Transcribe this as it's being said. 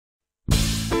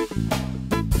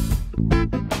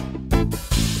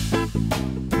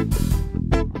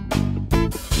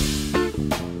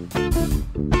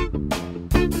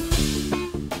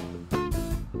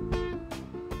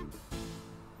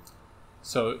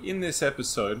So in this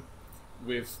episode,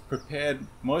 we've prepared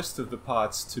most of the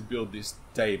parts to build this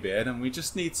daybed, and we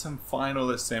just need some final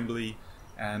assembly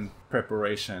and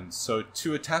preparation. So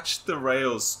to attach the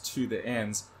rails to the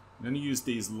ends, I'm going to use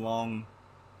these long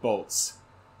bolts.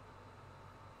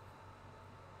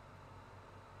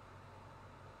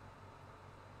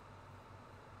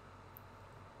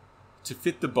 To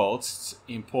fit the bolts, it's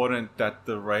important that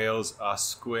the rails are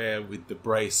square with the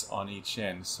brace on each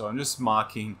end. So I'm just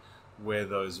marking where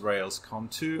those rails come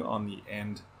to on the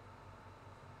end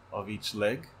of each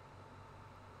leg.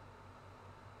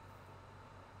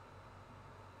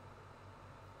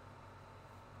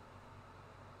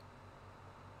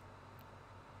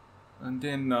 And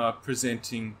then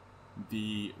presenting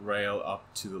the rail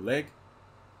up to the leg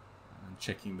and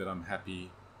checking that I'm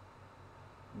happy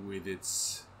with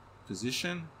its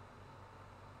position,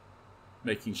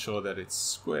 making sure that it's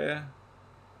square.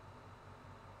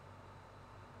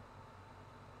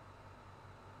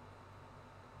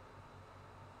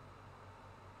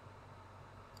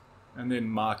 And then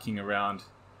marking around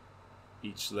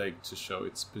each leg to show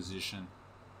its position.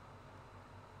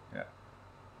 Yeah.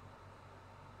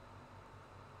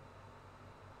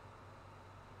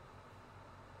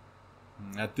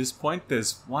 At this point,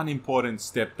 there's one important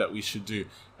step that we should do,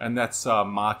 and that's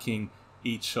marking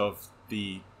each of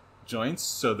the joints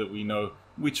so that we know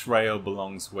which rail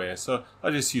belongs where. So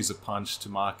I just use a punch to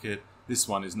mark it. This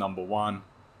one is number 1.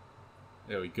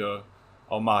 There we go.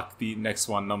 I'll mark the next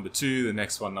one number 2, the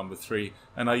next one number 3,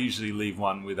 and I usually leave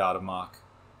one without a mark.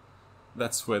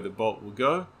 That's where the bolt will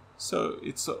go. So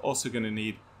it's also going to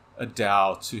need a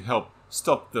dowel to help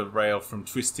stop the rail from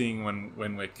twisting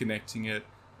when we're connecting it,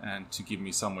 and to give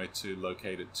me somewhere to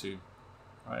locate it to.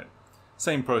 All right.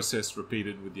 Same process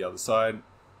repeated with the other side.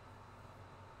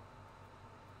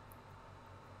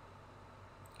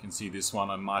 You can see this one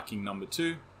I'm marking number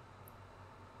 2.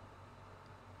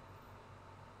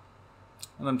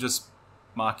 And I'm just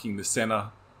marking the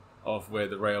center of where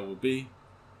the rail will be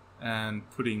and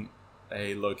putting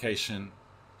a location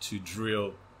to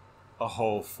drill a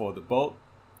hole for the bolt.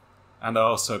 And I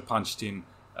also punched in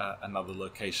another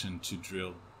location to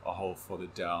drill a hole for the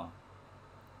dowel.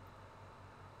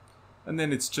 And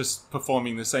then it's just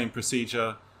performing the same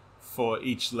procedure for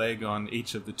each leg on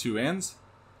each of the 2 ends.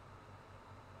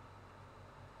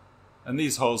 And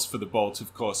these holes for the bolt,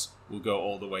 of course, will go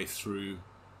all the way through,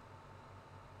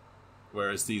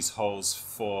 whereas these holes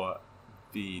for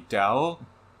the dowel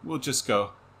will just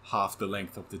go half the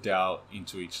length of the dowel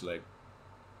into each leg.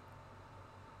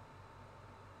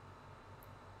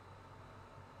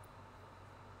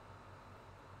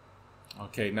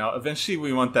 Okay, now eventually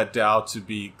we want that dowel to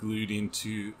be glued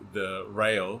into the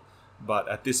rail, but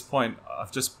at this point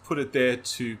I've just put it there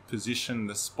to position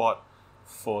the spot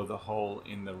for the hole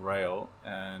in the rail,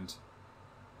 and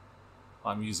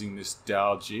I'm using this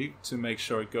dowel jig to make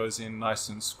sure it goes in nice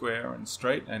and square and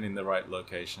straight and in the right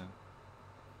location.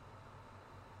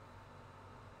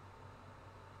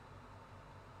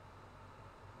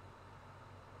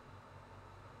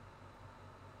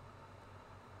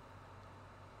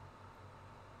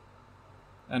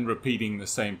 And repeating the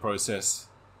same process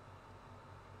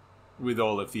with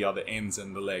all of the other ends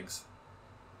and the legs.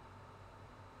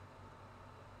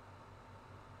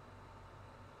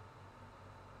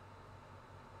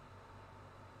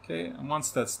 Okay, and once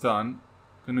that's done,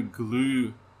 I'm going to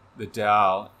glue the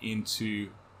dowel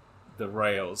into the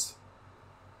rails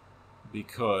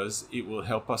because it will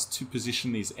help us to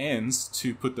position these ends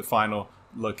to put the final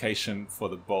location for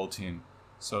the bolt in.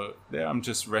 So there I'm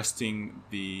just resting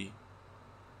the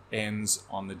ends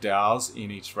on the dowels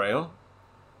in each rail.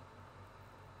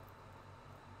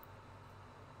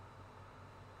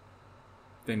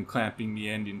 Then clamping the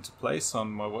end into place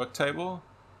on my work table.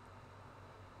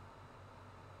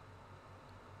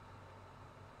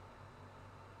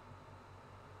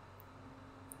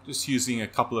 Just using a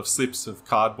couple of slips of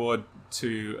cardboard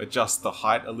to adjust the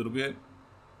height a little bit.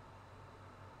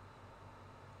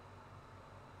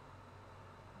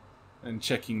 And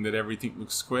checking that everything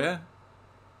looks square.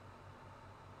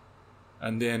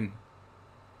 And then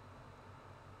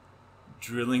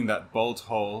drilling that bolt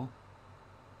hole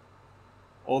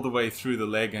all the way through the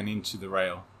leg and into the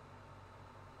rail.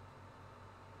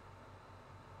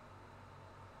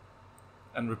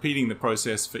 And repeating the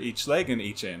process for each leg and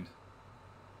each end.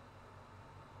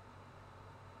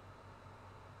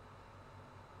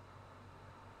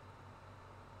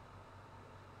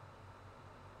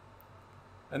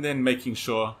 And then making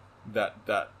sure that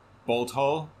that bolt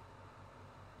hole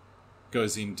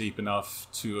goes in deep enough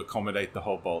to accommodate the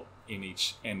whole bolt in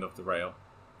each end of the rail.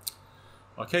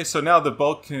 Okay, so now the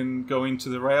bolt can go into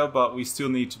the rail, but we still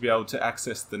need to be able to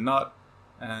access the nut.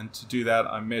 And to do that,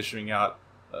 I'm measuring out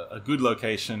a good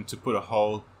location to put a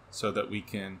hole so that we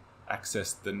can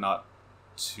access the nut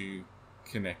to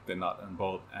connect the nut and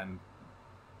bolt. And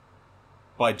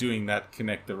by doing that,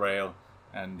 connect the rail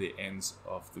and the ends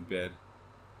of the bed.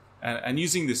 And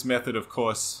using this method, of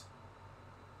course,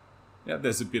 yeah,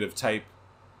 there's a bit of tape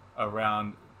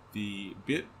around the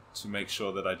bit to make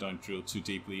sure that I don't drill too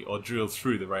deeply or drill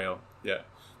through the rail. Yeah,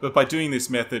 but by doing this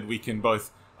method, we can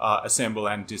both assemble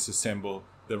and disassemble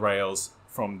the rails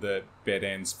from the bed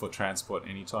ends for transport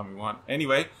anytime we want.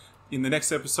 Anyway, in the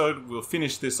next episode, we'll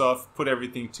finish this off, put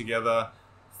everything together.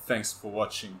 Thanks for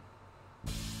watching.